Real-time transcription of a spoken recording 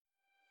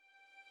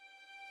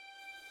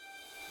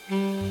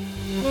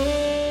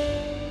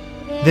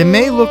They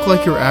may look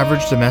like your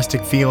average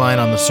domestic feline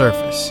on the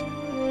surface,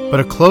 but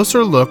a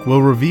closer look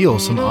will reveal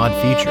some odd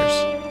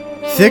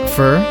features. Thick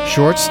fur,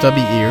 short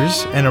stubby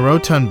ears, and a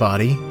rotund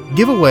body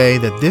give away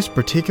that this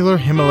particular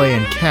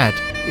Himalayan cat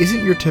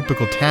isn't your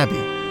typical tabby.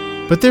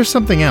 But there's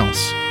something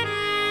else.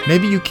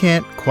 Maybe you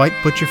can't quite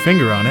put your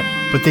finger on it,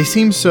 but they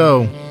seem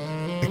so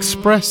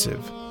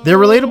expressive. Their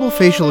relatable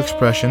facial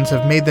expressions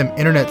have made them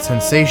internet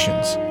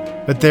sensations,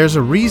 but there's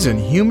a reason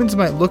humans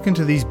might look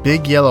into these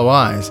big yellow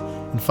eyes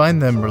and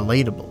find them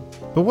relatable.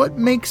 But what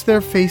makes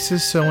their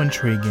faces so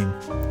intriguing?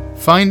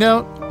 Find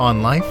out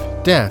on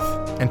Life, Death,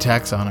 and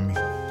Taxonomy.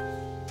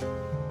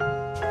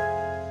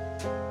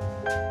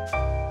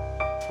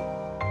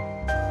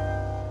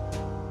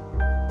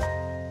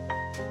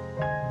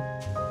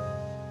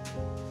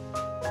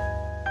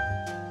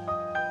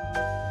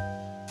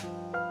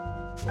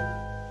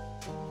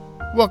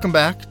 Welcome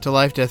back to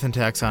Life, Death, and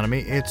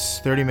Taxonomy. It's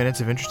 30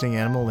 minutes of interesting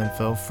animal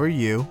info for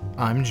you.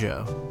 I'm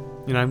Joe.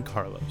 And I'm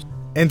Carlos.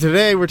 And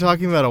today we're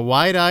talking about a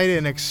wide-eyed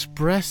and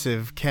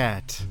expressive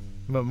cat.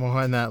 But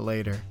more on that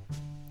later.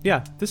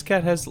 Yeah, this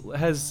cat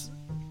has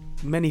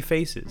many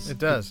faces. It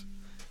does.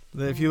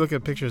 If you look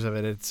at pictures of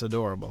it, it's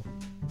adorable.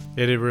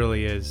 It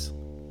really is.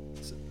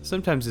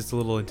 Sometimes it's a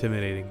little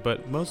intimidating,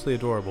 but mostly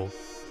adorable.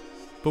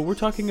 But we're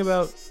talking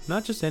about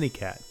not just any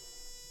cat.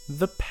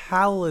 The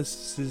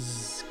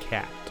Pallas's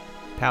cat.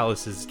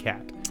 Pallas's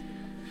cat.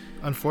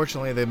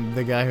 Unfortunately,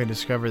 the guy who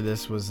discovered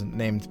this was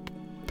named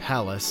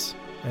Pallas,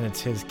 and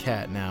it's his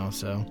cat now,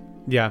 so...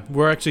 Yeah,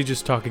 we're actually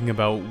just talking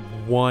about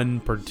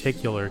one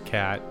particular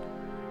cat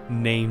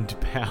named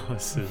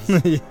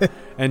Pallas's. Yeah.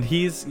 And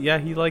he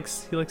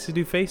likes to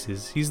do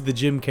faces. He's the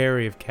Jim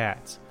Carrey of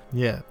cats.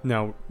 Yeah.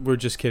 No, we're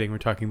just kidding. We're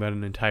talking about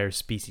an entire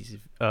species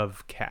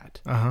of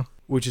cat. Uh-huh.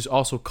 Which is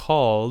also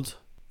called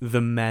the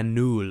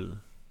Manul,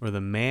 or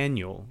the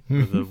Manual,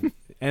 or the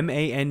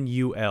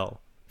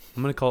M-A-N-U-L.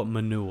 I'm going to call it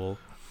Manual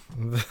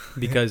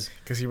because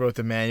he wrote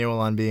the manual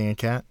on being a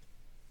cat?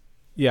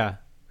 Yeah.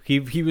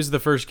 He was the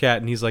first cat,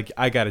 and he's like,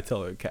 I got to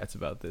tell other cats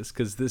about this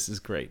because this is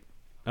great.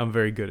 I'm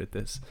very good at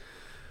this.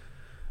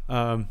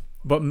 But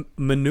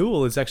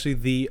Manual is actually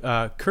the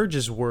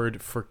Kyrgyz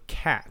word for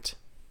cat.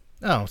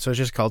 Oh, so it's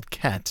just called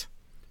cat.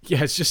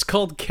 Yeah, it's just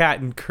called cat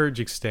in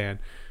Kyrgyzstan.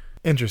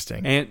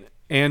 Interesting.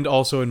 And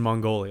also in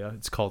Mongolia,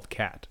 it's called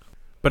cat.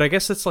 But I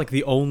guess that's like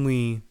the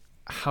only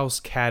house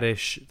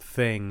cattish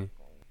thing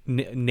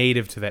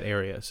native to that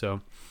area.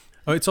 So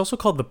it's also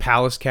called the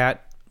Pallas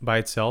cat by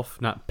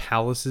itself, not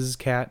Pallas's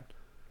cat.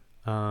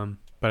 But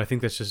I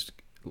think that's just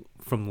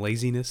from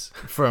laziness.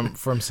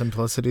 From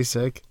simplicity's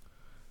sake.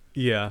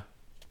 Yeah.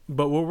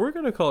 But what we're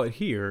going to call it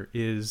here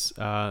is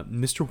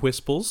Mr.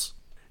 Whisples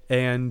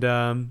and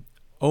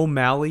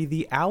O'Malley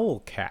the owl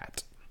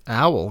cat.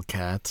 Owl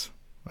cat?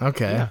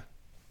 Okay. Yeah.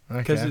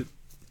 Okay.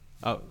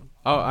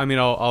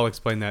 I'll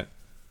explain that.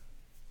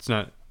 It's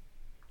not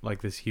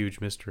like this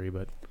huge mystery,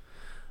 but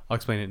I'll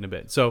explain it in a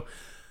bit. So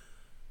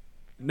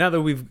now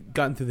that we've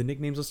gotten through the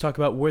nicknames, let's talk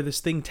about where this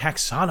thing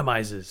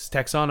taxonomizes.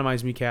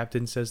 Taxonomize me,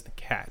 Captain, says the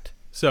cat.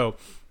 So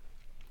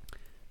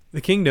the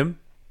kingdom,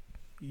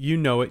 you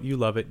know it, you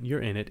love it,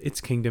 you're in it.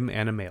 It's kingdom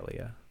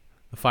Animalia.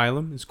 The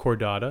phylum is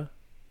Chordata.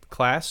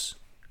 Class,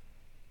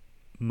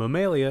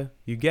 Mammalia.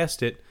 You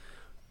guessed it.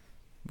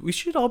 We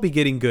should all be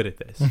getting good at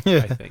this,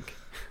 I think.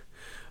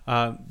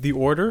 The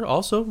order,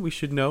 also, we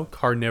should know,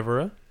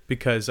 Carnivora,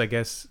 because I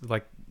guess,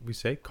 like we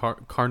say,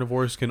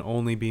 carnivores can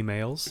only be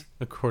males,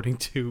 according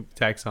to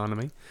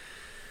taxonomy.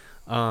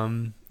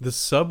 The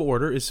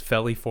suborder is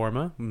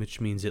Feliforma, which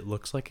means it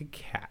looks like a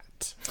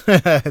cat.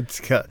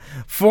 It's got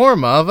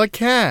form of a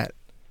cat.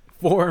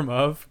 Form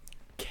of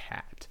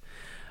cat.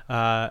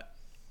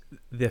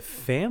 The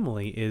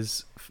family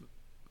is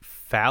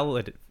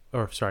Felidae.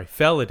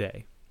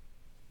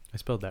 I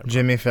spelled that wrong.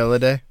 Jimmy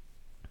Felidae?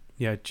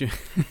 Yeah.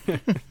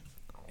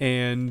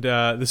 And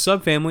the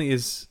subfamily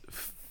is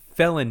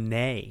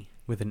Felinae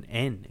with an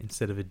N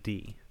instead of a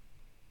D.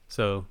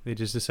 So they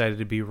just decided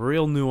to be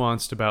real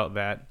nuanced about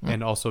that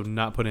and also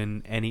not put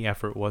in any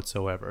effort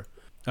whatsoever.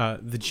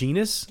 The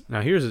genus,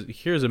 now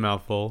here's a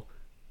mouthful,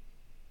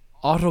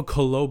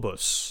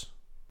 Autocolobus.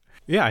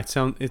 Yeah, it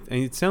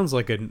sounds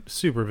like a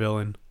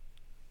supervillain.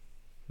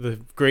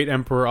 The great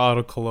Emperor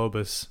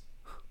Autocolobus.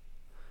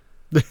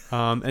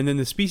 And then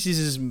the species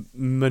is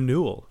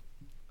Manual.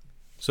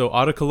 So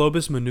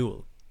Autocolobus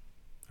Manual.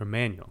 Or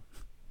Manual.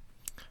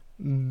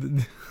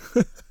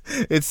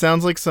 It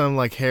sounds like some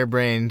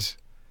harebrained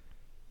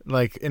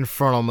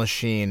infernal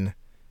machine.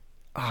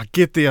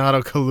 Get the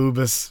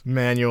Autocolobus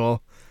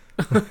manual.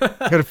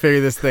 Gotta figure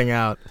this thing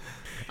out.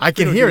 I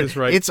can hear it.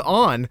 Right. It's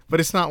on,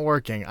 but it's not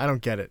working. I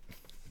don't get it.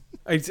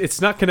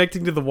 It's not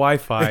connecting to the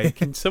Wi-Fi.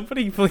 Can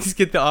somebody please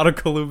get the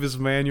Autocolobus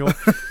manual?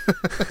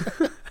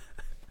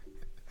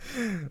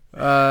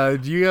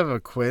 Do you have a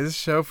quiz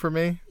show for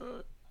me?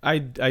 I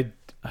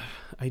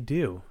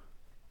do.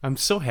 I'm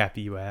so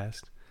happy you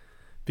asked.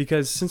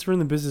 Because since we're in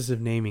the business of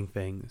naming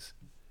things,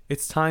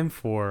 it's time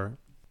for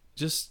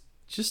just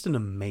an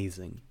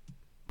amazing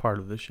part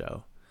of the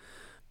show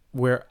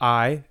where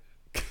I,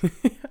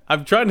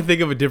 I'm trying to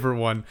think of a different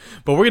one,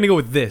 but we're gonna go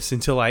with this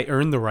until I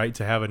earn the right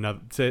to have another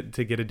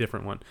to get a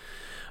different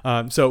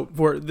one. So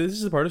for this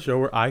is the part of the show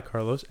where I,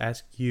 Carlos,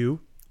 ask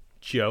you,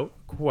 Joe,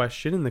 a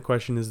question, and the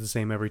question is the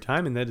same every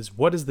time, and that is,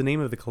 what is the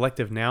name of the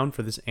collective noun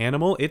for this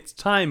animal? It's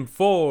time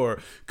for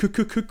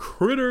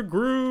critter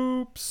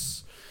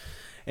groups,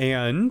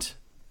 and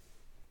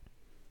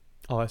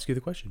I'll ask you the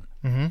question.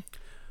 Mm-hmm.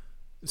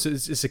 So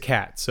it's a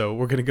cat, so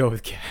we're gonna go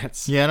with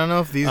cats. Yeah, I don't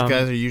know if these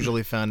guys are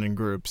usually found in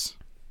groups.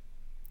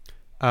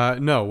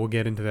 No, we'll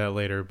get into that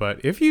later.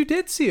 But if you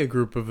did see a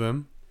group of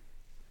them,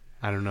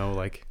 I don't know,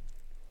 like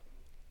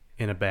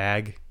in a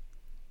bag,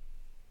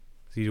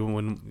 so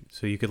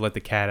you could let the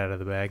cat out of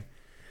the bag,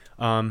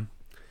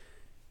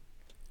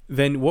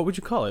 then what would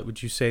you call it?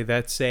 Would you say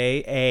that's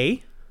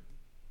a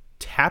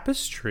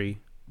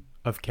tapestry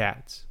of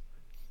cats?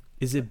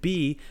 Is it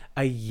B,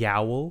 a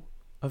yowl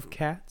of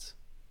cats?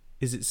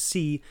 Is it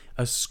C,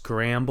 a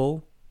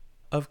scramble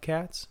of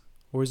cats?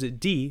 Or is it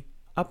D,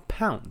 a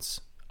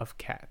pounce of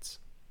cats?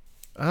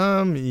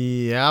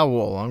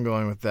 Yowl. I'm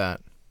going with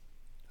that.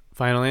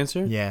 Final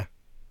answer? Yeah.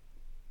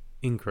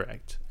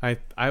 Incorrect. I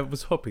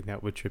was hoping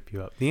that would trip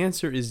you up. The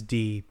answer is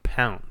D,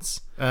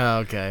 pounce. Oh,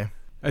 okay.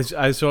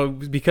 So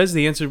because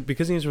the answer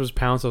was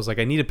pounce, I was like,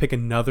 I need to pick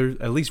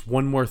at least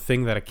one more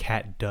thing that a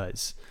cat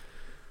does.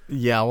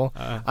 Yowl.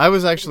 I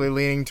was actually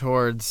leaning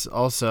towards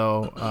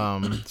also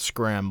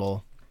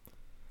scramble.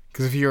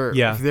 Because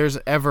if there's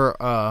ever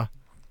a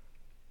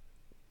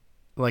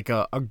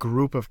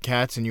group of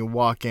cats and you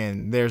walk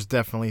in, there's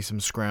definitely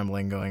some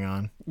scrambling going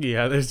on.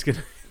 Yeah,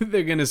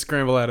 they're gonna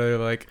scramble out of there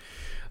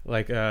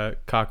like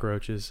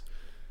cockroaches.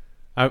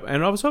 I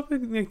was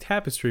hoping the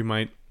tapestry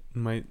might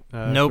nope,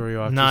 throw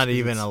you off. Not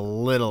even a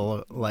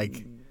little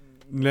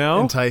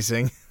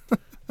enticing.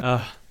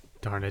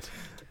 Darn it.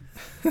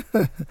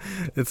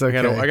 It's okay.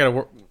 I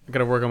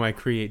gotta work on my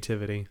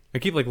creativity. I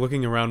keep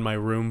looking around my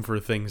room for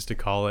things to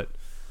call it.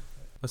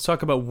 Let's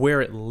talk about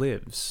where it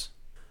lives.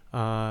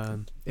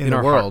 In the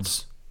our world.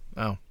 Hearts.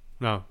 Oh.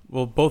 No.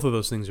 Well, both of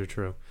those things are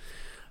true.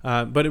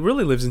 But it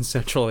really lives in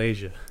Central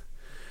Asia.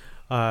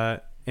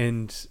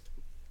 And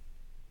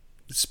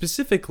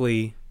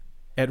specifically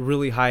at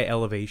really high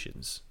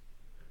elevations.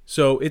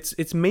 So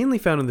it's mainly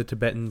found in the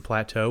Tibetan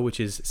Plateau, which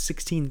is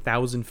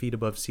 16,000 feet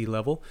above sea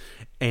level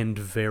and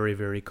very,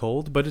 very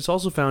cold. But it's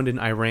also found in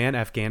Iran,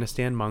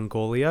 Afghanistan,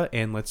 Mongolia,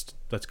 and let's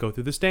go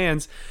through the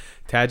stands: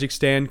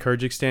 Tajikistan,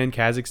 Kyrgyzstan,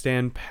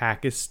 Kazakhstan,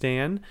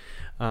 Pakistan.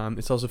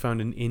 It's also found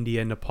in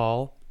India,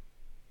 Nepal,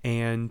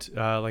 and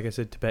like I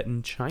said,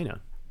 Tibetan China.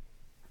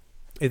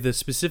 The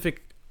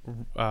specific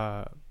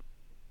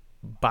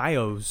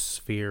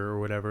biosphere or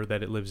whatever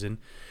that it lives in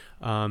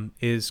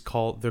they're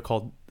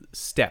called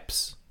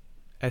steppes.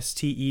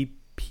 Steppes.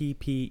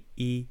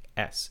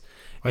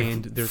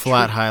 And they're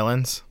flat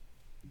highlands.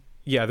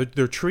 Yeah,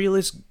 they're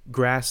treeless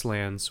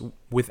grasslands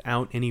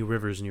without any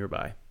rivers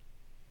nearby.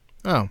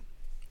 Oh,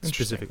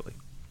 specifically.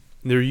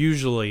 They're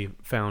usually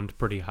found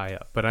pretty high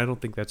up, but I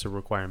don't think that's a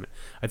requirement.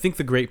 I think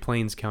the Great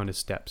Plains count as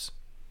steppes.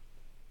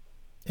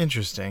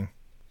 Interesting.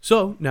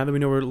 So, now that we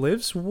know where it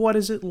lives, what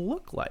does it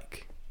look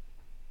like?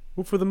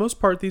 Well, for the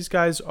most part, these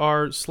guys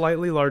are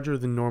slightly larger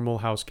than normal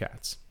house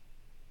cats.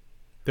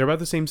 They're about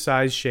the same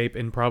size, shape,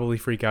 and probably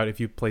freak out if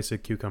you place a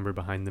cucumber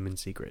behind them in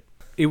secret.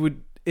 It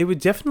would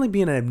definitely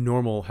be an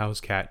abnormal house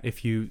cat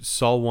if you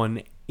saw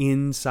one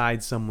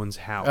inside someone's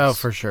house. Oh,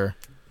 for sure.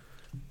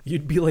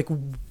 You'd be like,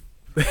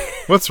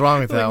 what's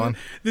wrong with that one?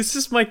 This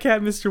is my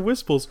cat, Mr.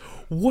 Wisples.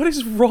 What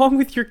is wrong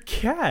with your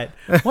cat?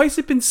 Why has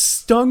it been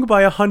stung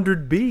by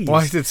 100 bees?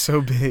 Why is it so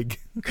big?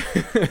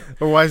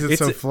 Or why is it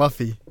so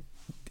fluffy?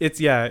 It's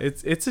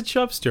a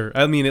chubster.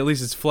 I mean, at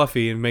least it's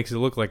fluffy and makes it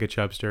look like a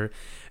chubster.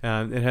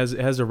 It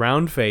has a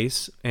round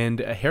face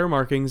and hair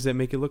markings that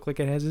make it look like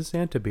it has a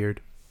Santa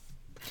beard.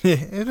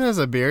 It has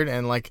a beard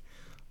and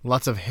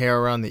lots of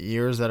hair around the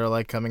ears that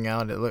are coming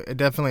out. It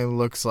definitely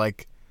looks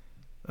like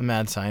a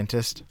mad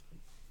scientist.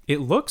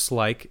 It looks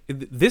like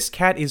this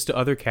cat is to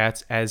other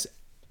cats as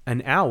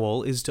an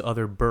owl is to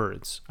other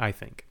birds, I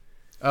think.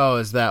 Oh,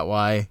 is that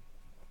why?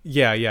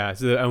 Yeah.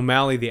 So the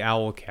O'Malley the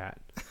owl cat.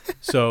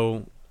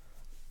 So,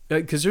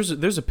 because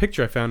there's a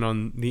picture I found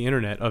on the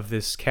internet of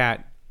this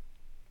cat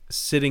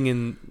sitting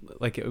in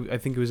I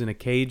think it was in a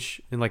cage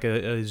in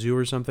a zoo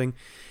or something,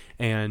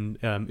 and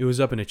it was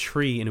up in a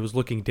tree and it was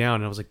looking down,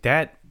 and I was like,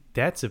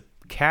 that's a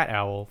cat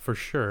owl for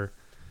sure.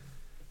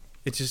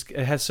 It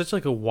has such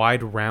a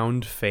wide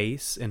round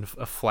face and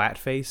a flat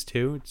face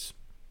too.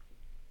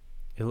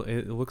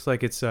 It looks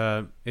like it's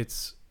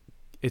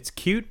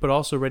cute but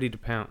also ready to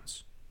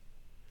pounce.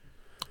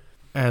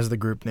 As the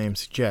group name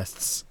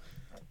suggests.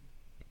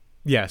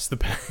 Yes,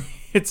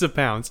 it's a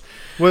pounce.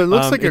 Well, it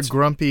looks like a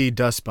grumpy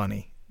dust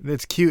bunny.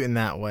 It's cute in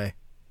that way.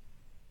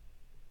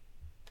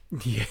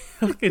 Yeah,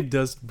 like a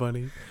dust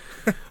bunny.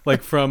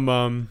 Like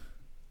from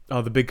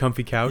the Big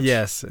Comfy Couch?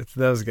 Yes, it's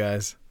those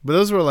guys. But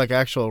those were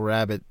actual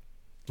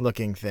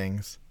rabbit-looking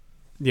things.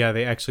 Yeah,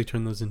 they actually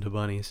turned those into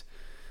bunnies.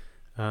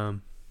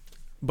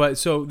 But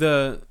so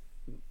the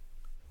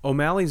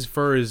O'Malley's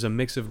fur is a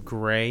mix of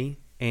gray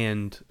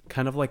and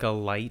kind of like a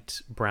light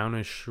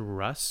brownish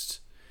rust.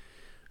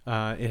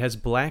 It has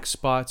black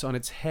spots on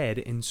its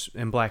head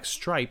and black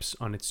stripes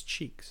on its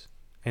cheeks.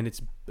 And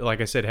it's, like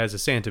I said, it has a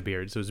Santa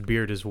beard, so its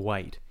beard is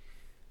white.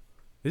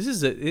 It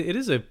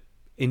is a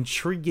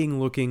intriguing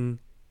looking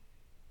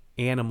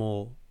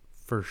animal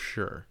for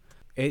sure.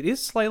 It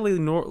is slightly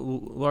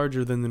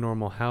larger than the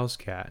normal house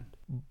cat,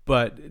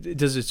 but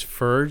does its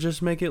fur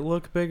just make it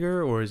look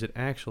bigger, or is it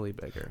actually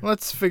bigger?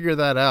 Let's figure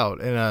that out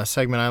in a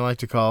segment I like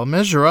to call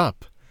Measure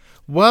Up.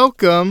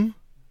 Welcome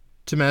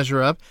to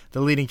Measure Up,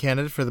 the leading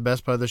candidate for the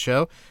best part of the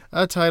show,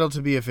 a title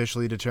to be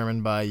officially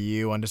determined by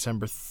you on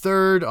December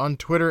 3rd on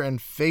Twitter and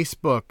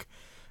Facebook.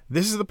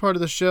 This is the part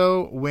of the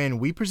show when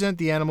we present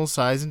the animal's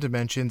size and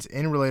dimensions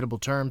in relatable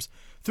terms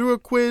through a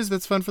quiz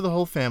that's fun for the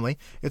whole family.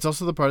 It's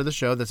also the part of the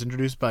show that's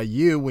introduced by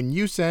you when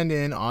you send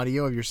in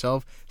audio of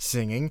yourself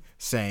singing,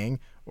 saying,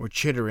 or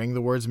chittering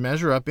the words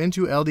Measure Up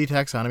into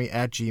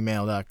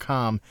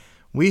ldtaxonomy@gmail.com.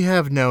 We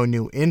have no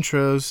new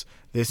intros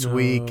this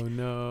week.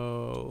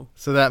 No.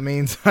 So that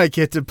means I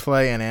get to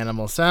play an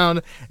animal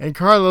sound, and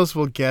Carlos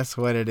will guess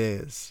what it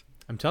is.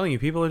 I'm telling you,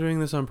 people are doing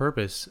this on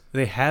purpose.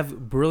 They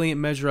have brilliant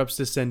measure ups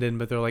to send in,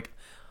 but they're like,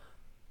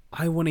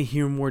 I want to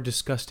hear more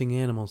disgusting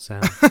animal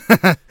sounds.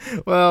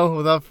 Well,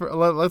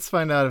 let's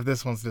find out if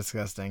this one's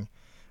disgusting.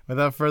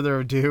 Without further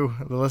ado,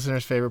 the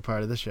listener's favorite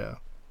part of the show.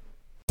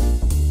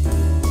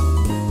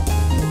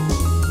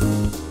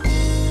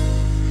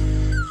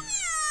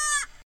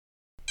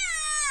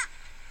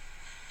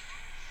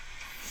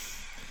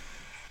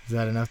 Is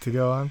that enough to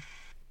go on?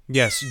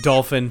 Yes,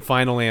 dolphin,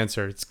 final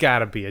answer. It's got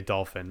to be a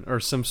dolphin or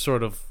some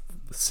sort of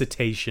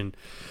cetacean.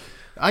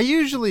 I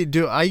usually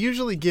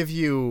give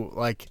you,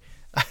 like,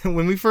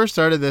 when we first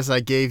started this, I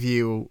gave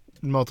you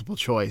multiple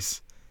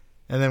choice.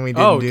 And then we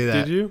didn't do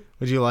that. Did you?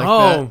 Would you like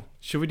that? Oh,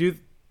 should we do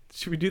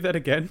that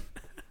again?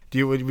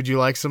 Would you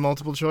like some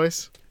multiple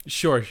choice?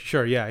 Sure.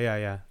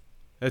 Yeah.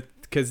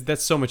 Because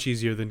that's so much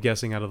easier than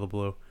guessing out of the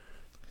blue.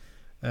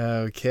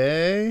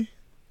 Okay.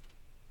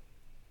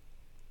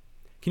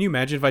 Can you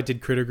imagine if I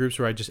did critter groups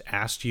where I just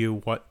asked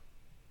you what,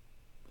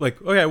 like,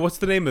 okay, what's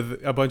the name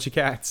of a bunch of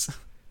cats?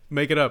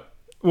 Make it up.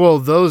 Well,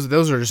 those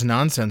are just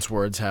nonsense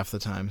words half the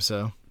time.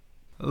 So,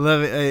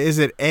 is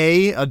it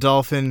A, a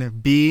dolphin,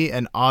 B,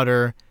 an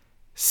otter,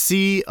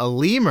 C, a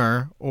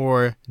lemur,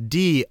 or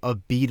D, a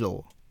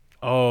beetle?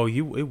 Oh,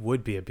 it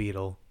would be a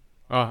beetle.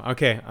 Oh,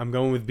 okay. I'm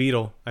going with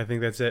beetle. I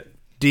think that's it.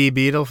 D,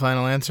 beetle,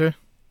 final answer?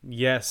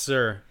 Yes,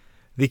 sir.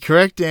 The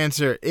correct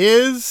answer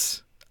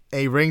is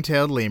a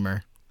ring-tailed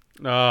lemur.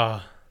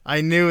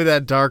 I knew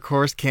that dark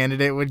horse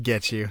candidate would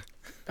get you.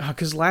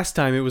 Because last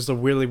time it was a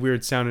really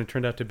weird sound and it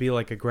turned out to be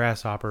like a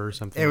grasshopper or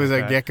something. It was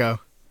like a that. gecko.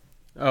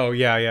 Oh,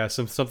 yeah.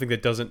 Something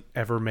that doesn't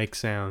ever make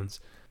sounds.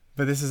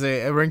 But this is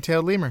a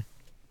ring-tailed lemur.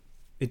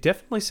 It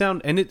definitely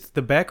sounded, and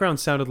the background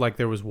sounded like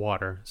there was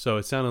water. So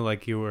it sounded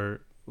like you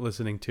were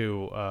listening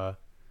to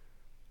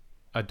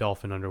a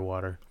dolphin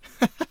underwater.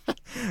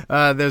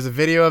 There's a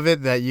video of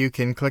it that you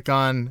can click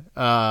on,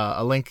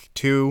 a link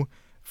to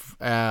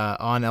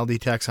on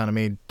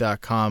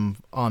ldtaxonomy.com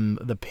on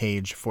the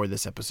page for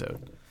this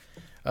episode.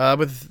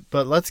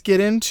 But let's get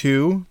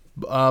into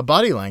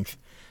body length.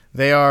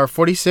 They are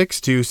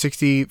 46 to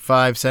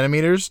 65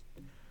 centimeters,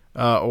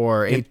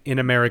 or In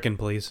American,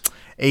 please.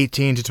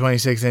 18 to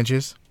 26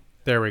 inches.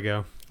 There we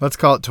go. Let's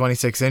call it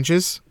 26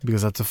 inches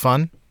because that's a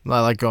fun. I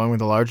like going with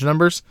the large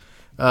numbers.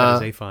 That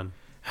is a fun.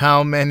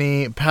 How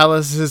many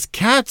Pallas's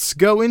cats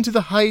go into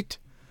the height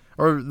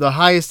or the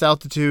highest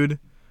altitude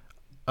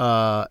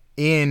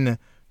in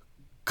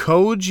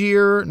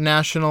Kojir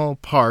National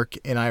Park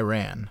in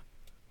Iran,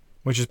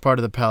 which is part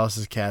of the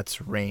Pallas's cats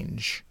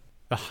range?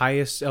 The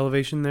highest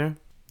elevation there?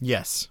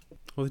 Yes.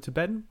 Well, the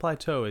Tibetan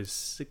Plateau is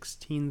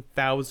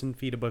 16,000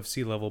 feet above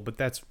sea level, but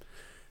that's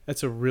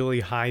a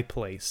really high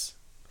place.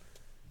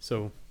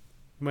 So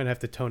you might have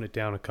to tone it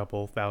down a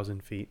couple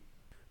thousand feet.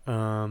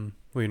 Well,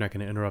 you're not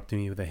going to interrupt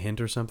me with a hint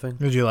or something?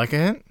 Would you like a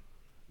hint?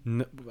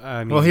 No,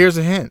 I mean, Well, here's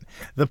a hint.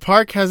 The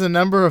park has a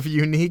number of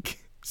unique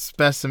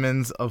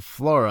specimens of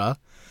flora,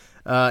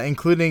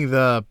 including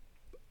the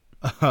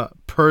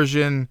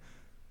Persian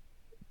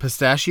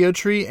pistachio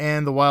tree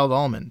and the wild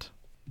almond.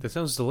 that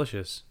sounds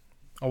delicious.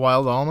 A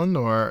wild almond,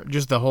 or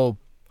just the whole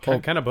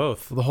Kind of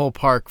both. the whole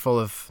park full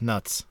of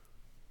nuts?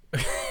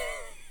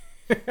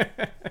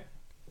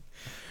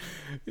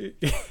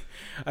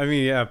 I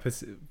mean, yeah,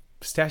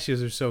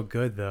 pistachios are so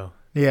good, though.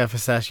 Yeah,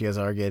 pistachios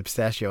are good.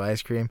 Pistachio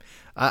ice cream.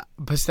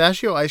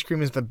 Pistachio ice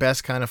cream is the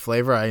best kind of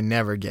flavor I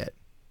never get.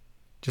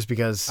 Just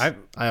because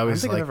I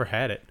always don't think I've ever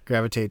had it.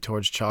 gravitate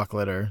towards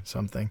chocolate or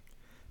something.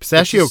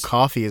 Pistachio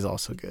coffee is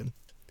also good.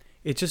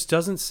 It just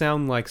doesn't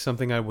sound like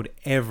something I would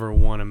ever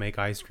want to make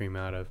ice cream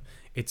out of.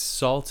 It's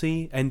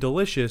salty and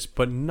delicious,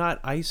 but not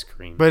ice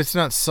cream. But it's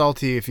not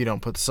salty if you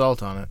don't put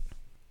salt on it.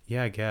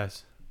 Yeah, I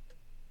guess.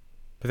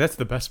 But that's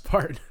the best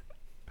part.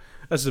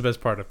 That's the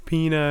best part of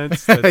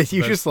peanuts.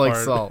 You just like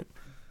salt.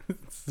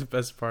 It's the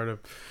best part of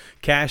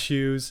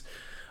cashews.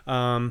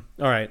 All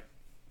right.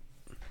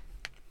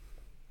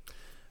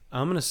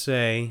 I'm going to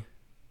say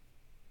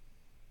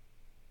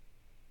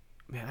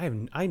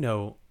Man, I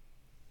know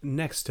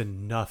next to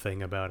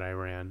nothing about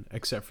Iran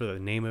except for the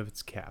name of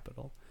its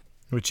capital,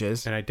 Which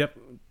is? and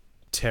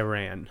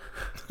Tehran.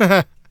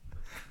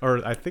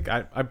 Or I think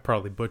I'm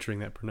probably butchering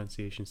that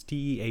pronunciation. It's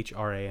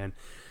Tehran.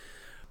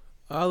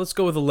 Let's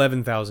go with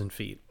 11,000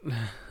 feet.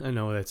 I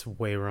know that's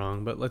way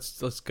wrong, but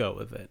let's go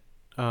with it.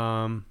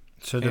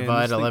 So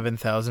divide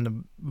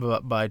 11,000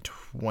 by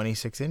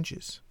 26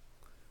 inches.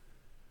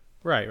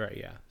 Right,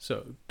 yeah.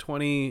 So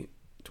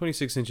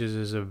 26 inches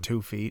is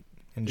 2 feet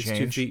and it's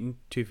change.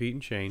 2 feet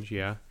and change,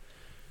 yeah.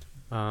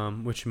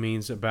 Which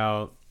means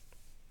about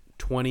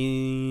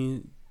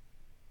 20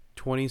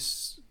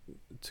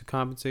 to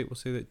compensate. We'll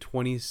say that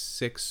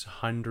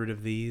 2,600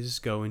 of these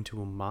go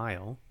into a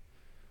mile.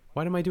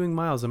 Why am I doing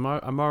miles? I'm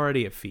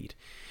already at feet.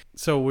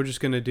 So we're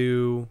just gonna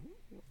do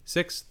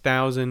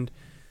 6,000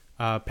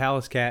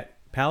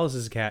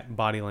 Pallas's cat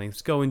body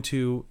lengths go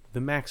into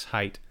the max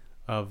height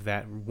of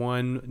that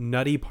one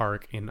nutty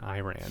park in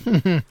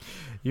Iran.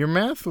 Your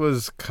math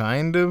was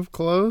kind of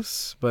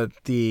close, but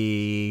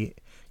the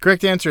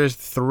correct answer is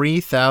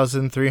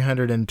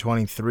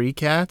 3,323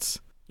 cats.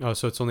 Oh,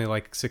 so it's only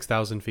like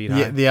 6,000 feet high?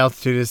 Yeah, the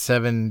altitude is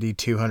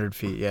 7,200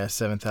 feet. Yeah,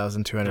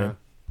 7,200.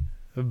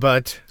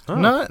 But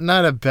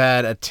not a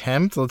bad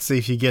attempt. Let's see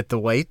if you get the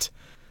weight.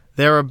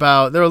 They're a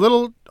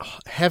little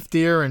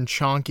heftier and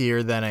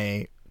chonkier than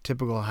a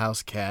typical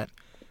house cat.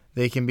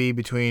 They can be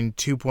between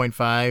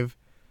 2.5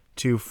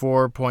 to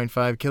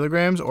 4.5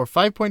 kilograms or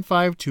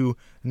 5.5 to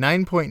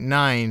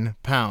 9.9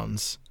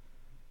 pounds.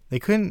 They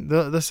couldn't.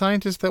 The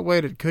scientists that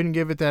weighed it couldn't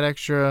give it that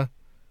extra,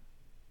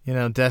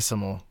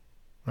 decimal,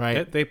 right?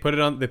 Yeah, they put it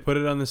on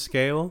the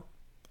scale.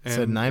 It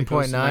said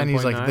 9.9.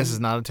 He's like, this is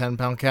not a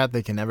 10-pound cat.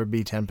 They can never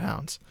be 10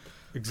 pounds.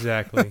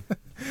 Exactly.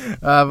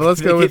 But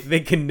let's go with.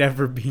 They can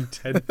never be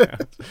 10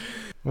 pounds.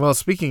 Well,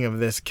 speaking of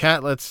this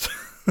cat, let's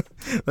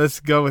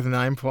go with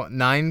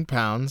 9.9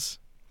 pounds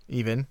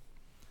even.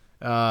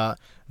 The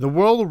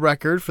world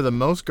record for the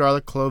most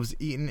garlic cloves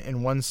eaten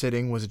in one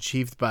sitting was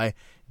achieved by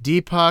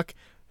Deepak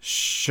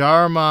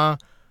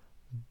Sharma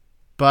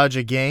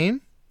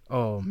Bajagain.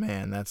 Oh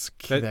man, that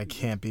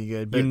can't be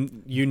good. But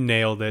you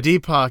nailed it.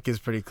 Deepak is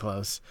pretty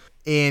close.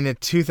 In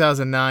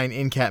 2009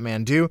 in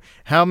Kathmandu,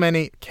 how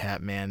many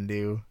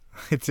Kathmandu?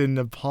 It's in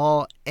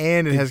Nepal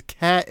and it has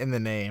cat in the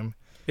name.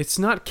 It's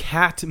not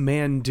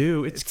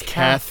Kathmandu. It's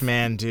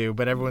Kathmandu,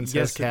 but everyone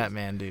says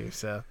Kathmandu.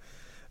 So,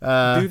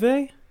 do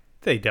they?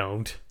 They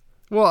don't.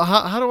 Well,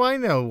 how do I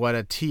know what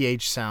a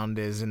TH sound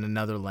is in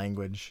another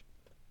language?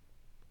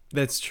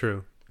 That's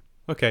true.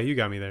 Okay, you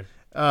got me there.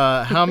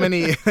 How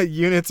many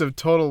units of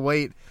total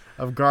weight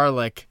of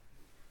garlic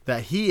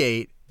that he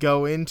ate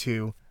go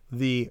into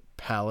the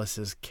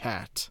Pallas's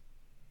cat?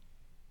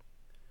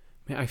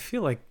 Man, I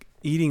feel like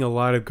eating a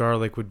lot of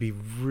garlic would be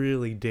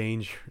really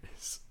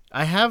dangerous.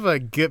 I have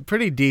a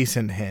pretty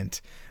decent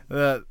hint.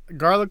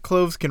 Garlic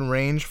cloves can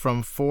range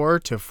from 4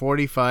 to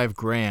 45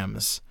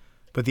 grams,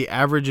 but the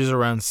average is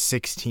around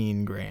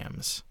 16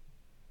 grams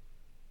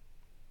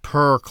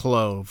per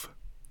clove.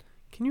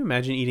 Can you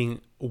imagine eating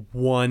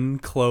 1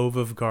 clove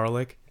of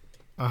garlic?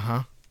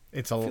 Uh-huh.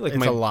 It's a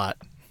lot.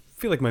 I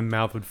feel like my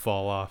mouth would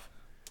fall off.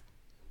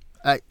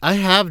 I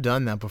have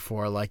done that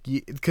before, like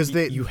because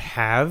you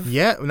have?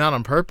 Yeah, not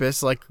on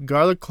purpose. Like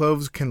garlic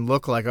cloves can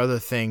look like other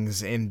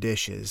things in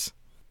dishes.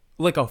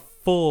 Like a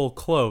full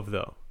clove,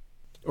 though,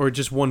 or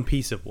just one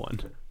piece of one.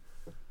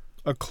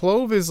 A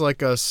clove is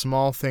like a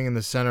small thing in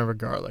the center of a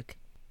garlic.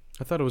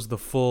 I thought it was the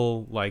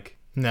full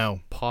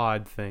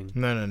pod thing.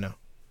 No.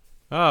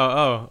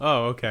 Oh,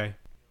 okay.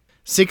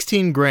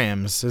 16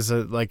 grams is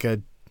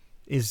a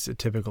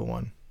typical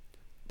one.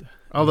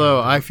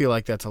 Although I feel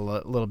like that's a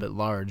little bit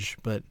large,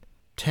 but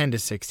 10 to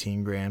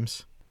 16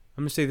 grams.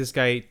 I'm gonna say this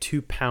guy ate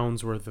 2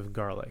 pounds worth of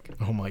garlic.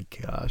 Oh my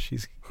gosh,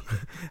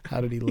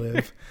 how did he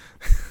live?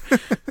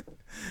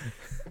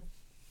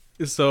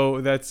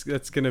 So that's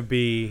gonna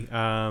be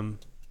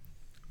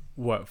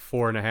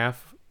 4.5?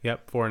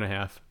 Yep,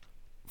 4.5.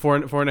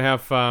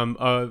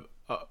 4.5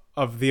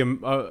 of the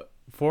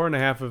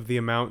 4.5 of the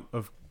amount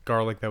of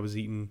garlic that was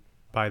eaten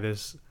by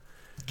this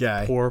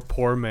guy,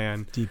 poor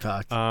man,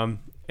 Deepak.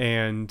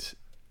 And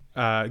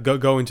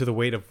go into the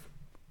weight of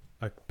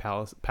a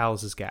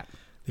Pallas's cat.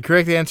 The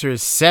correct answer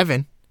is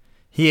 7.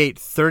 He ate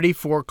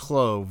 34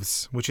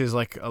 cloves, which is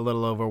like a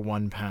little over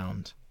 1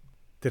 pound.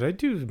 Did I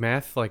do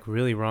math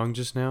really wrong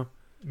just now?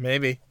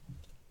 Maybe.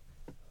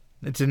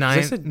 It's a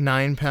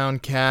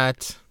 9-pound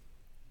cat.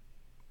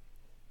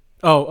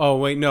 Oh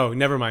wait, no,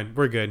 never mind.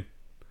 We're good.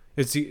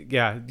 We're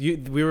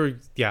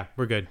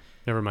good.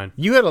 Never mind.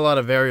 You had a lot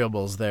of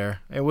variables there.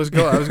 I was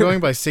going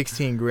by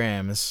 16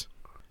 grams.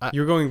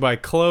 You're going by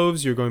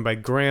cloves, you're going by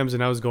grams,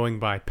 and I was going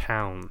by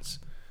pounds.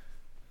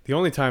 The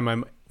only time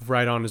I'm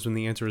right on is when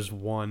the answer is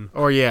 1.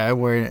 Or yeah,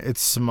 where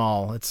it's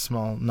small. It's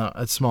small. No,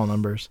 it's small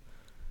numbers.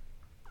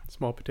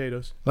 Small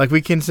potatoes. Like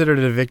we considered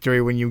it a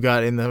victory when you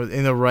got in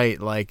the right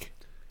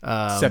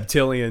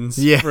septillions.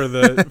 Yeah.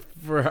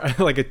 for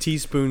like a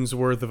teaspoon's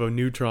worth of a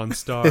neutron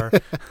star.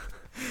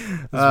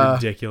 It's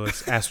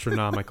ridiculous,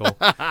 astronomical.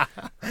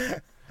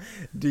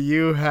 Do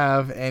you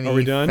have any Are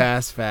we done?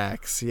 fast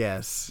facts?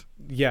 Yes.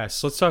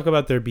 Yes, let's talk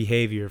about their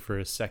behavior for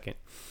a second.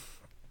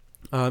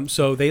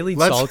 So they lead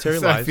solitary I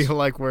lives. feel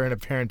like we're in a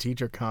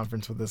parent-teacher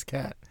conference with this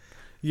cat.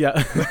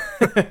 Yeah.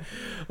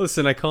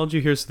 Listen, I called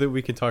you here so that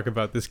we can talk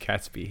about this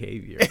cat's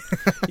behavior.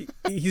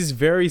 He's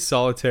very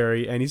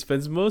solitary, and he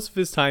spends most of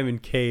his time in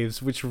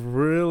caves, which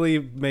really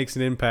makes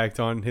an impact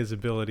on his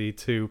ability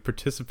to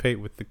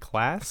participate with the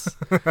class.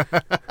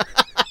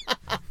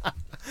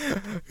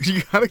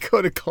 You gotta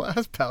go to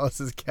class,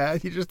 Palace's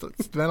cat. You just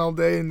spent all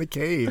day in the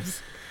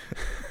caves.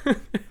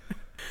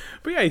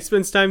 But yeah, he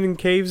spends time in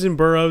caves and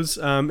burrows,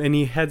 and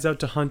he heads out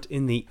to hunt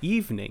in the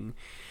evening.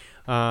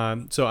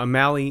 So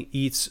O'Malley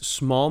eats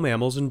small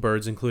mammals and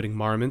birds, including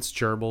marmots,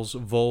 gerbils,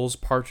 voles,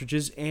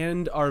 partridges,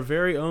 and our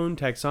very own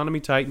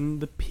taxonomy titan,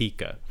 the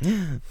pika.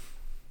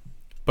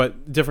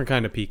 But different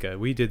kind of pika.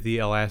 We did the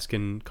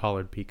Alaskan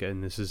collared pika,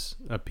 and this is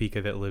a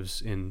pika that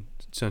lives in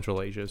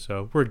Central Asia,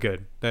 so we're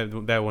good.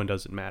 That one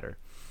doesn't matter.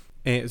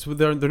 And so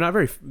they're not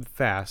very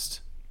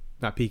fast.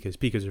 Not pikas.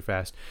 Pikas are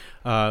fast.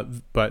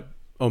 But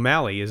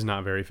O'Malley is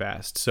not very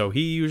fast, so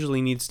he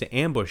usually needs to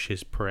ambush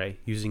his prey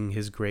using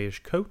his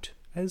grayish coat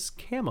as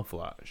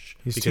camouflage.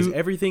 Because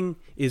everything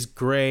is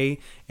gray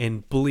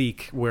and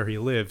bleak where he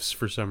lives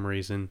for some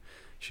reason.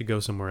 Should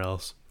go somewhere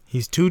else.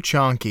 He's too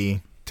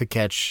chonky to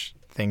catch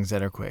things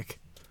that are quick.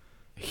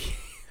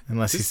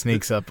 Unless he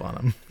sneaks up on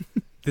them.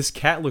 This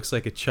cat looks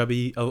like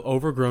a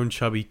overgrown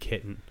chubby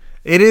kitten.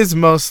 It is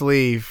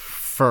mostly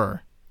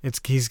fur.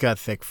 He's got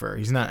thick fur.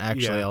 He's not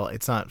actually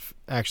it's not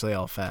actually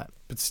all fat.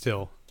 But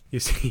still, you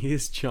see, he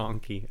is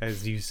chonky,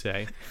 as you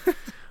say.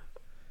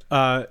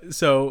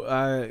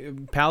 So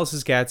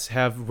Palace's cats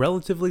have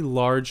relatively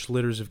large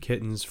litters of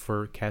kittens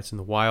for cats in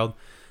the wild.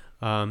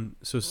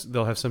 So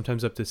they'll have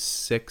sometimes up to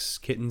 6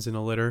 kittens in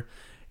a litter,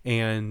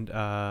 and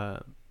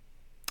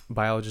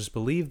biologists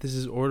believe this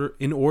is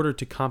in order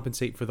to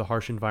compensate for the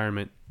harsh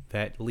environment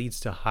that leads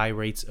to high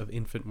rates of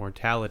infant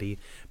mortality,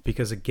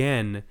 because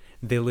again,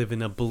 they live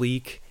in a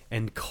bleak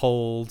and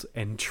cold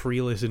and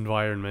treeless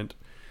environment.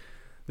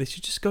 They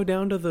should just go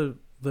down to the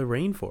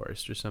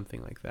rainforest or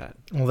something like that.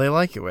 Well, they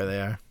like it where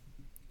they are.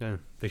 No,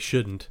 they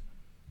shouldn't.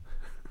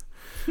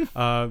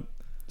 So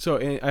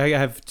I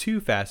have 2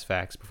 fast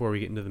facts before we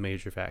get into the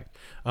major fact.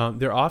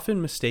 They're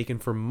often mistaken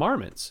for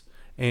marmots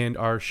and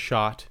are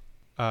shot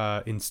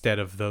instead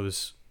of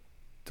those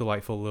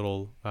delightful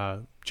little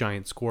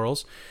giant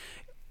squirrels.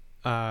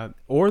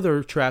 Or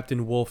they're trapped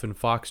in wolf and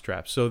fox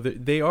traps. So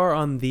they are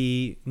on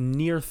the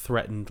near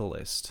threatened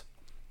list.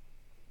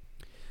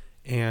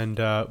 And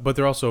but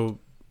they're also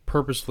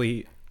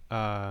purposely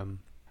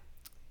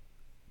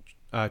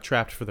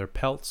trapped for their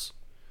pelts,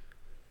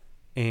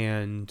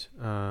 and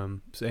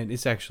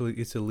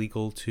it's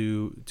illegal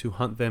to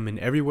hunt them in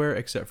everywhere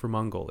except for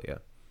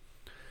Mongolia.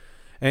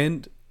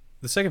 And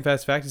the second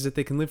fast fact is that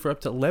they can live for up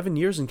to 11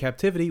 years in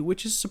captivity,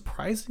 which is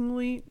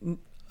surprisingly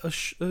a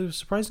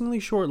surprisingly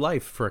short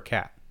life for a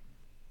cat.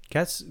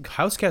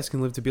 House cats can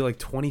live to be like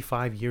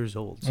 25 years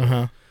old.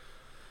 So,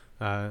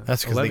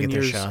 that's because they get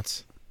their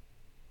shots.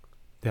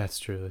 That's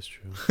true.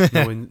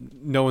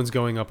 No one's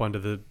going up onto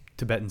the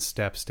Tibetan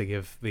steppes to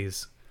give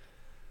these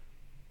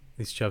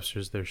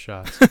chubsters their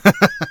shots.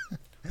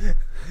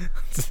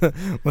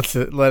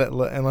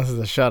 Unless it's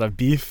a shot of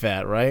beef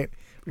fat, right?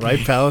 Right,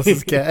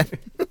 Palace's cat?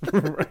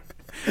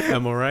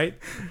 Am I right?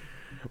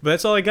 But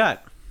that's all I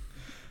got.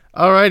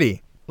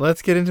 Alrighty,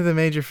 let's get into the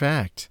major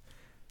fact.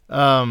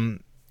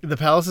 The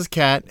Palace's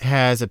cat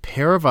has a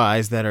pair of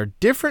eyes that are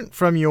different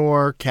from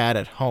your cat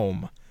at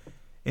home.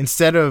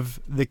 Instead of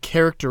the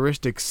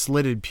characteristic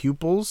slitted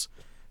pupils,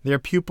 their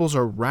pupils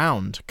are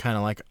round, kind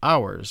of like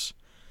ours.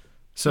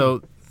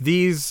 So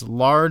these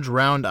large,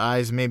 round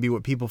eyes may be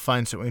what people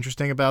find so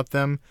interesting about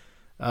them.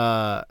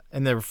 And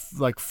they're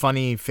like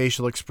funny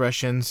facial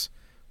expressions,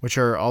 which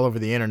are all over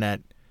the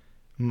internet,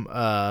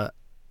 might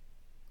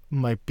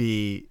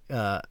be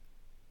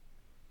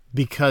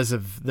because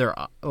of their,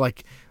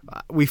 like,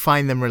 we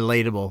find them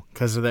relatable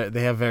because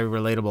they have very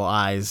relatable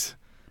eyes.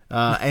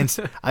 And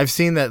I've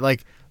seen that,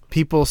 like,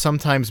 people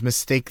sometimes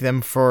mistake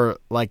them for,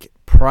 like,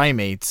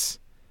 primates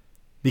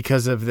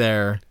because of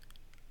their,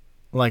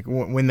 like,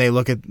 when they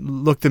look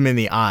them in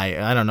the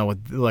eye. I don't know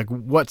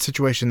what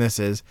situation this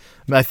is,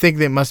 but I think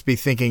they must be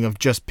thinking of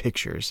just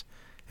pictures.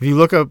 If you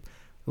look up,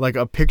 like,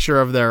 a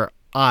picture of their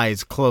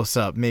eyes close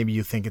up, maybe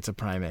you think it's a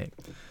primate.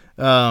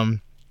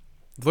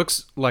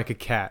 Looks like a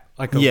cat.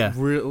 It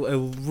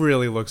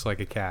really looks like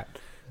a cat.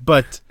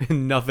 But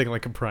nothing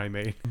like a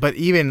primate. But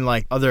even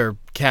like other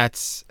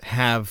cats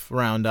have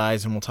round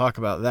eyes, and we'll talk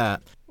about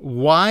that.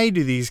 Why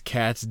do these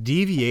cats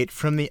deviate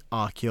from the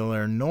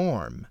ocular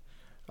norm?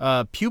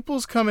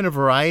 Pupils come in a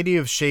variety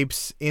of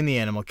shapes in the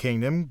animal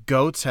kingdom.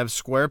 Goats have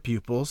square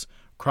pupils.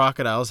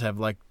 Crocodiles have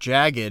like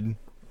jagged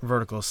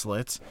vertical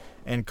slits,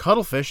 and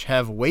cuttlefish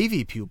have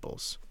wavy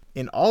pupils.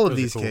 In all of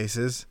these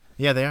cases,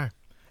 yeah, they are.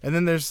 And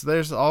then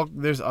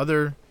there's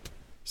other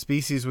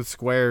species with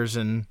squares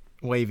and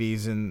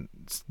wavies and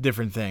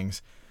different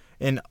things.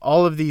 In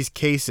all of these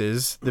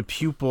cases, the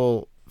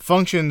pupil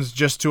functions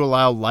just to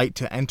allow light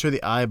to enter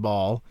the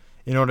eyeball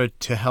in order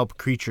to help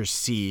creatures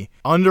see.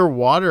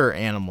 Underwater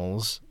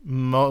animals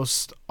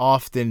most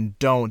often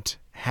don't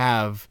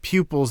have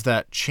pupils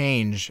that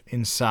change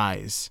in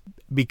size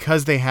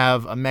because they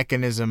have a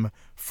mechanism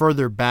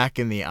further back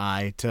in the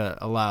eye to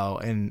allow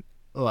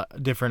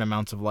different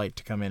amounts of light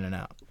to come in and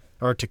out,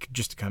 or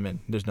just to come in.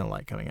 There's no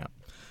light coming out.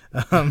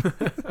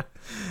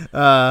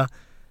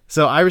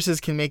 So irises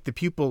can make the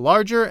pupil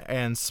larger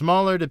and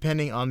smaller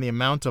depending on the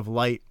amount of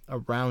light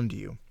around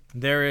you.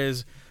 There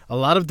is a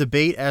lot of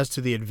debate as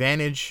to the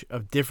advantage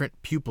of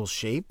different pupil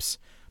shapes,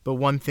 but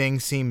one thing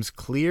seems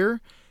clear: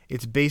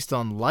 it's based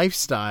on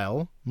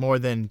lifestyle more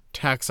than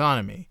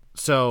taxonomy.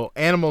 So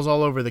animals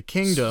all over the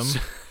kingdom...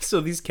 So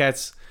these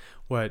cats,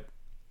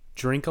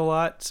 drink a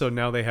lot, so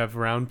now they have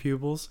round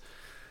pupils?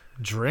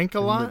 Drink a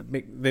lot?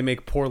 They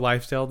make poor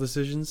lifestyle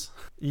decisions?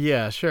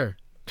 Yeah, sure.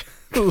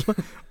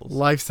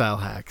 Lifestyle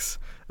hacks.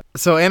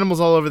 So animals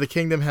all over the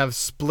kingdom have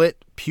split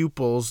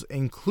pupils,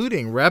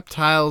 including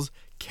reptiles,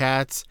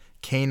 cats,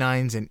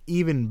 canines, and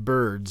even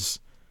birds.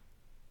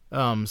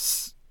 And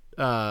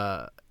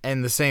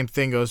the same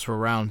thing goes for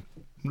round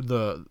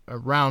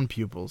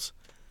pupils.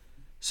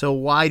 So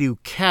why do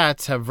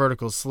cats have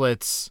vertical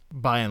slits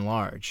by and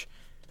large?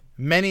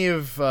 Many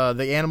of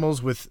the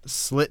animals with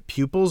slit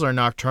pupils are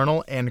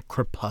nocturnal and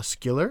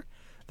crepuscular.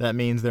 That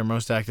means they're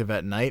most active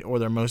at night, or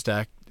they're most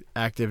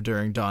active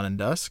during dawn and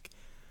dusk.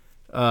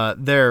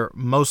 They're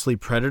mostly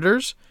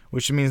predators,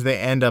 which means they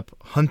end up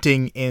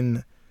hunting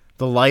in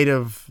the light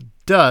of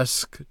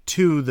dusk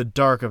to the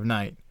dark of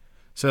night.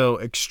 So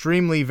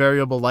extremely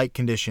variable light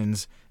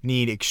conditions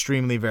need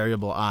extremely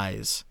variable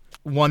eyes.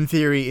 One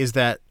theory is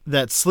that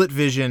slit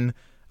vision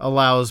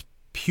allows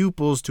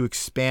pupils to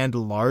expand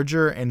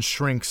larger and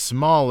shrink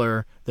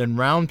smaller than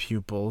round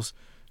pupils.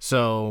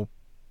 So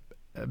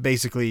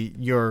basically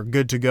you're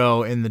good to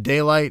go in the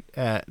daylight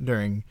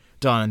during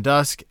dawn and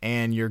dusk,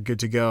 and you're good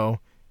to go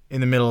in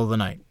the middle of the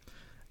night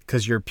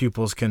because your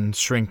pupils can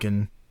shrink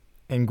and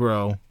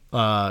grow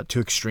to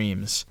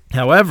extremes.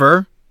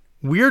 However,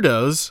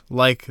 weirdos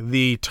like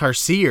the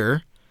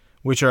tarsier,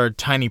 which are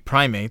tiny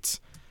primates,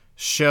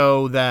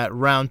 show that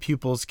round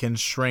pupils can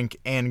shrink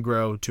and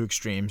grow to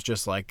extremes,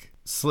 just like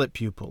slit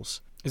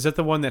pupils. Is that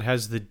the one that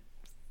has the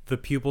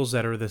pupils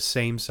that are the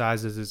same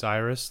size as its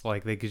iris?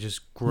 Like they could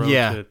just grow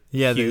to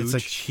huge? It's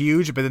like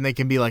huge, but then they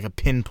can be like a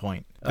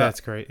pinpoint. That's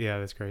great. Yeah,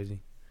 that's crazy.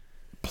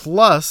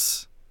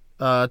 Plus,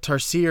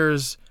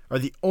 tarsiers are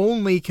the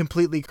only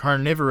completely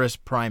carnivorous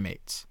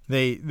primates.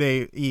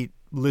 They eat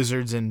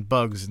lizards and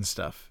bugs and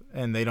stuff,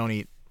 and they don't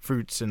eat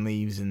fruits and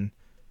leaves and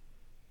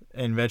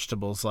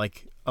vegetables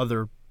like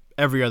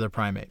every other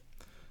primate.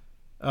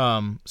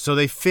 So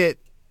they fit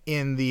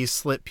in the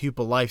slit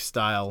pupil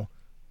lifestyle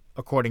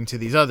according to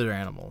these other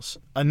animals.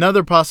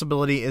 Another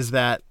possibility is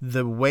that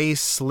the way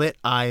slit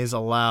eyes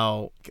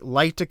allow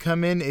light to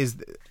come in is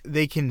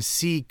they can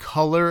see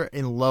color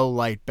in low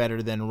light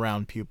better than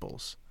round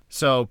pupils.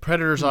 So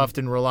predators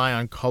often rely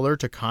on color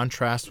to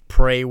contrast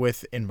prey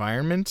with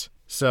environment.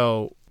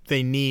 So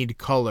they need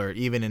color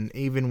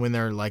even when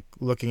they're like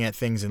looking at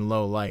things in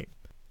low light.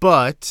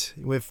 But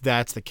if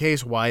that's the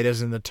case, why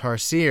doesn't the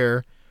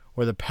tarsier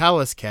or the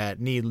Pallas cat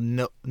need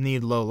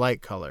low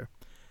light color?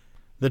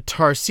 The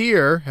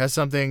tarsier has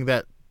something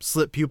that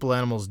slit pupil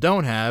animals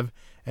don't have,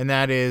 and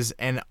that is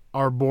an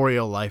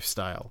arboreal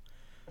lifestyle.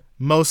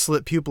 Most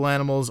slit pupil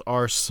animals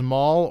are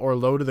small or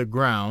low to the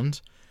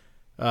ground.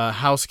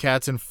 House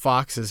cats and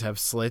foxes have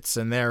slits,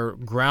 and they're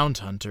ground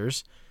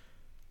hunters.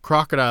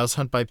 Crocodiles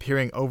hunt by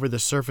peering over the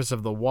surface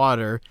of the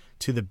water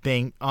to the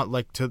bank,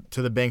 to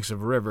the banks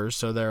of rivers.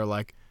 So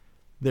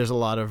there's a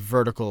lot of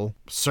vertical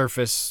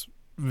surface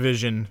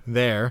vision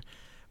there.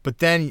 But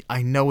then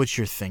I know what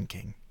you're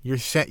thinking. You're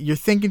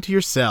thinking to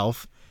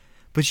yourself,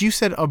 but you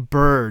said a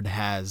bird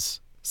has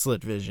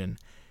slit vision,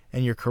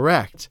 and you're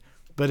correct.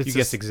 But you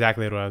guessed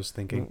exactly what I was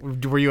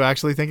thinking. Were you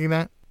actually thinking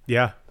that?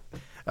 Yeah.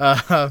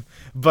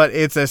 But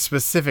it's a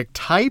specific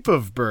type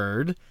of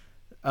bird,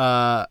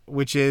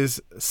 which is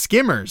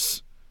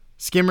skimmers.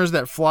 Skimmers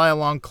that fly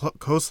along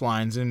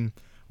coastlines and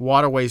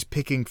waterways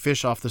picking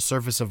fish off the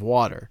surface of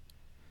water.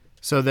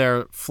 So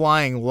they're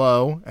flying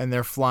low, and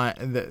their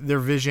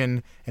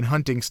vision and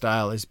hunting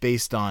style is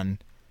based on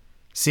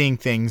seeing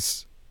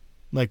things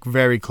like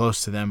very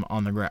close to them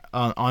on the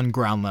on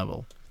ground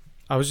level.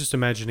 I was just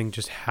imagining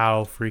just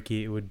how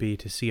freaky it would be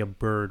to see a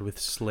bird with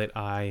slit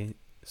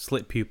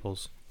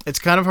pupils. It's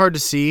kind of hard to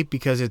see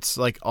because it's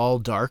like all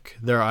dark.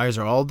 Their eyes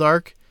are all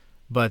dark,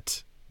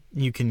 but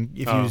you can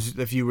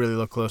if you really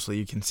look closely,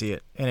 you can see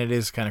it, and it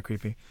is kind of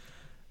creepy.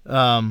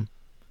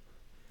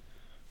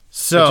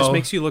 So it just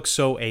makes you look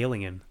so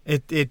alien.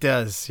 It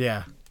does,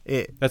 yeah.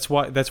 That's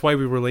why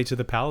we relate to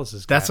the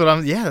Pallas's cat. That's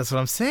what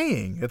I'm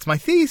saying. That's my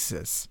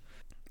thesis.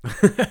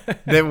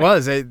 It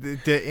was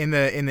in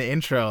the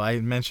intro. I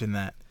mentioned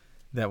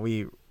that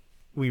we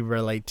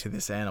relate to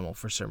this animal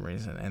for some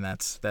reason, and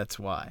that's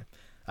why,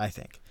 I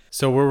think.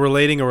 So we're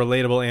relating a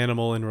relatable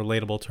animal in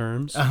relatable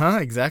terms?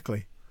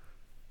 Exactly.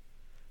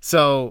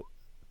 So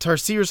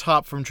tarsiers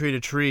hop from tree to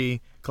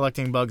tree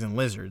collecting bugs and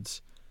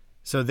lizards.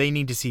 So they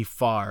need to see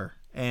far,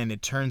 and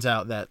it turns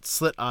out that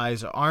slit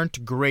eyes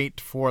aren't great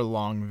for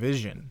long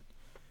vision.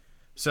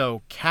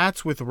 So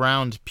cats with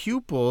round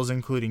pupils,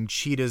 including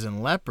cheetahs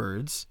and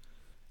leopards,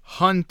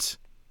 hunt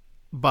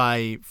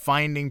by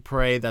finding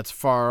prey that's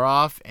far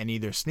off and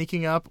either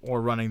sneaking up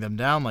or running them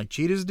down like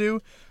cheetahs do,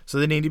 so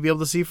they need to be able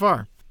to see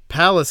far.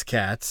 Pallas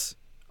cats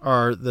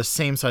are the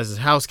same size as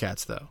house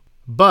cats, though,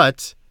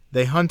 but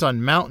they hunt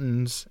on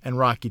mountains and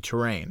rocky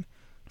terrain,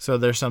 so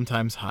they're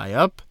sometimes high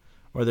up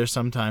or they're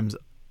sometimes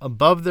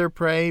above their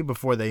prey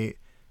before they,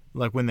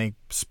 like when they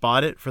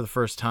spot it for the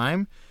first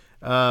time,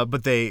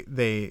 but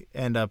they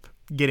end up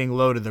getting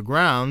low to the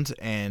ground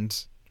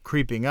and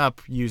creeping up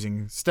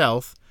using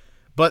stealth.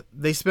 But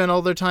they spend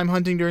all their time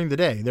hunting during the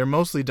day. They're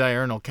mostly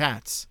diurnal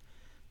cats.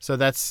 So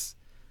that's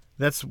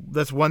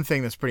one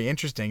thing that's pretty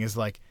interesting is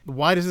like,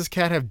 why does this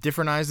cat have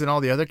different eyes than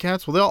all the other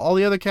cats? Well, all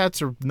the other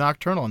cats are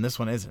nocturnal and this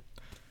one isn't.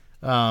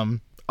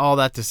 All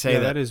that to say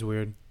that is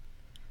weird.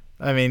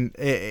 I mean,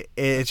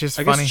 it's just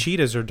I funny. guess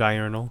cheetahs are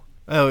diurnal.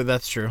 Oh,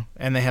 that's true.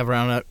 And they have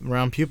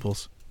round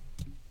pupils.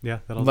 Yeah,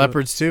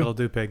 leopards too. That'll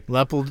do, pig.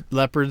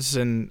 Leopards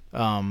and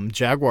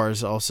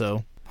jaguars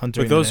also hunt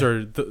during the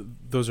day.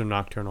 Those are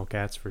nocturnal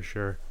cats for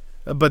sure.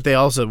 But they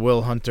also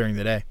will hunt during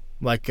the day,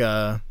 like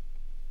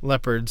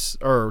leopards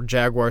or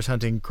jaguars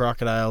hunting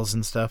crocodiles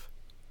and stuff.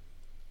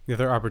 Yeah,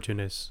 they're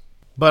opportunists.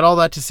 But all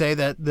that to say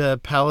that the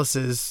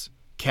Pallas's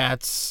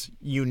cat's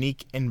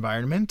unique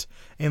environment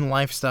and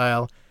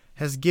lifestyle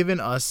has given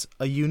us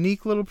a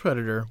unique little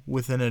predator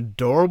with an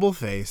adorable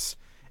face,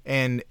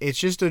 and it's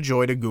just a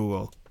joy to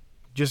Google.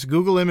 Just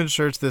Google image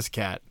search this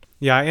cat.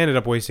 Yeah, I ended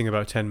up wasting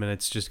about 10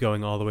 minutes just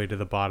going all the way to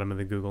the bottom of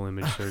the Google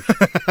image search.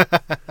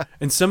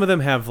 And some of them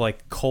have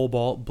like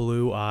cobalt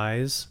blue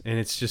eyes, and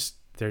it's just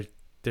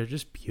they're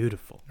just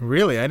beautiful.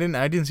 Really? I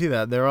didn't see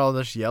that. They're all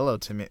just yellow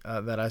to me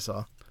that I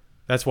saw.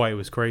 That's why it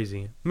was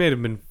crazy. It may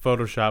have been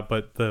Photoshop,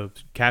 but the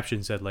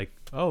caption said like,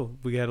 "Oh,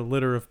 we had a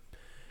litter of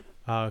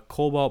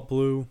cobalt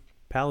blue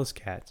Pallas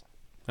cats."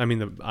 I mean,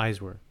 the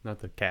eyes were, not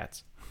the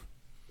cats.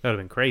 That would have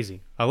been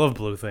crazy. I love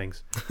blue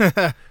things.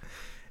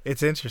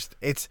 It's interesting.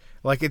 It's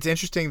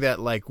interesting that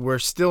like we're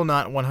still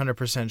not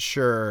 100%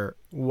 sure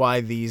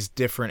why these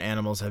different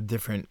animals have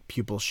different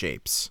pupil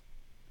shapes.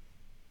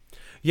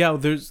 Yeah,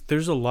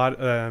 there's a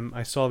lot.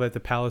 I saw that the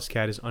Pallas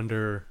cat is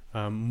under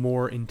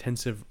more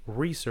intensive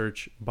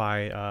research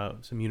by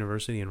some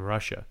university in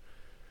Russia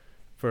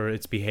for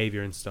its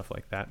behavior and stuff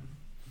like that.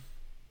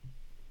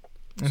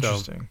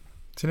 Interesting. So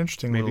it's an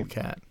interesting little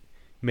cat.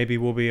 Maybe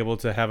we'll be able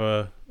to have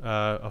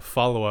a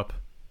follow-up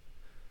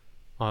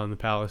on the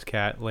Pallas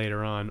cat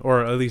later on,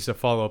 or at least a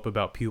follow-up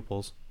about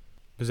pupils.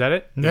 Is that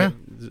it? Yeah.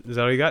 Is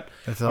that all you got?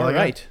 That's all I got.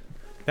 Right.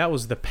 That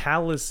was the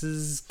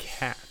Pallas's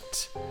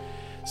cat.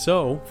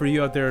 So, for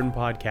you out there in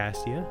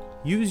Podcastia,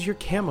 use your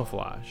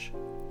camouflage,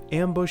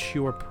 ambush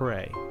your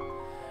prey,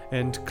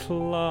 and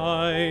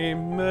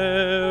climb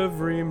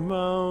every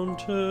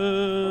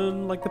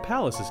mountain like the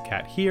Pallas's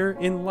cat here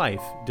in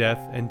Life, Death,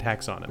 and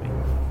Taxonomy.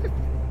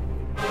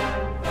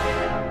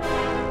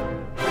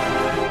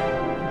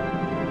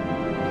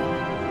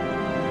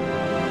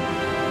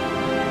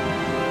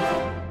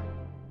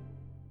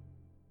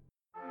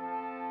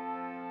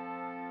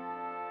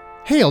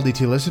 Hey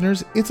LDT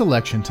listeners, it's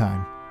election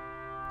time.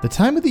 The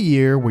time of the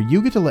year where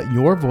you get to let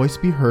your voice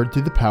be heard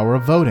through the power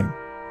of voting.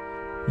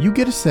 You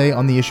get a say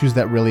on the issues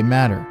that really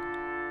matter,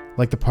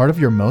 like the part of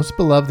your most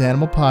beloved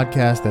animal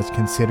podcast that's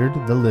considered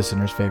the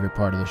listener's favorite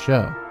part of the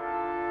show.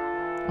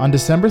 On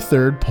December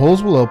 3rd,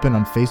 polls will open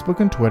on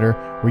Facebook and Twitter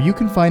where you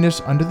can find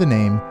us under the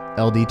name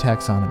LD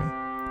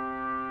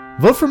Taxonomy.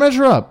 Vote for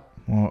Measure Up,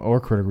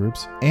 or Critter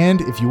Groups, and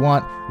if you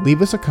want,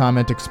 leave us a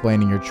comment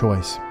explaining your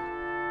choice.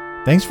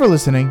 Thanks for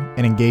listening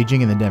and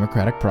engaging in the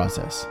democratic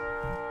process.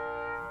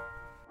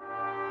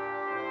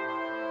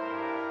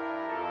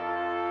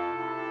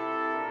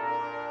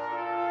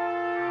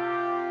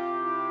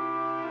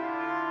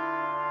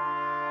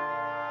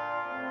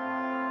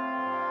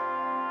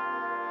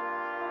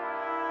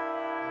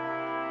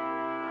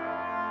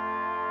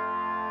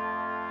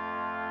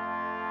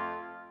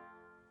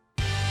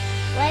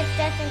 Life,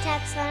 Death, and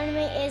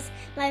Taxonomy is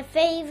my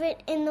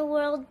favorite in the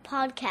world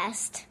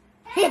podcast.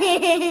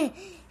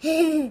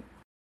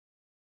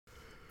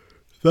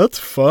 That's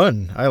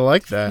fun. I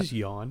like that. Just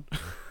yawn.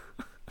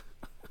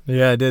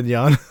 Yeah, I did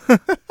yawn.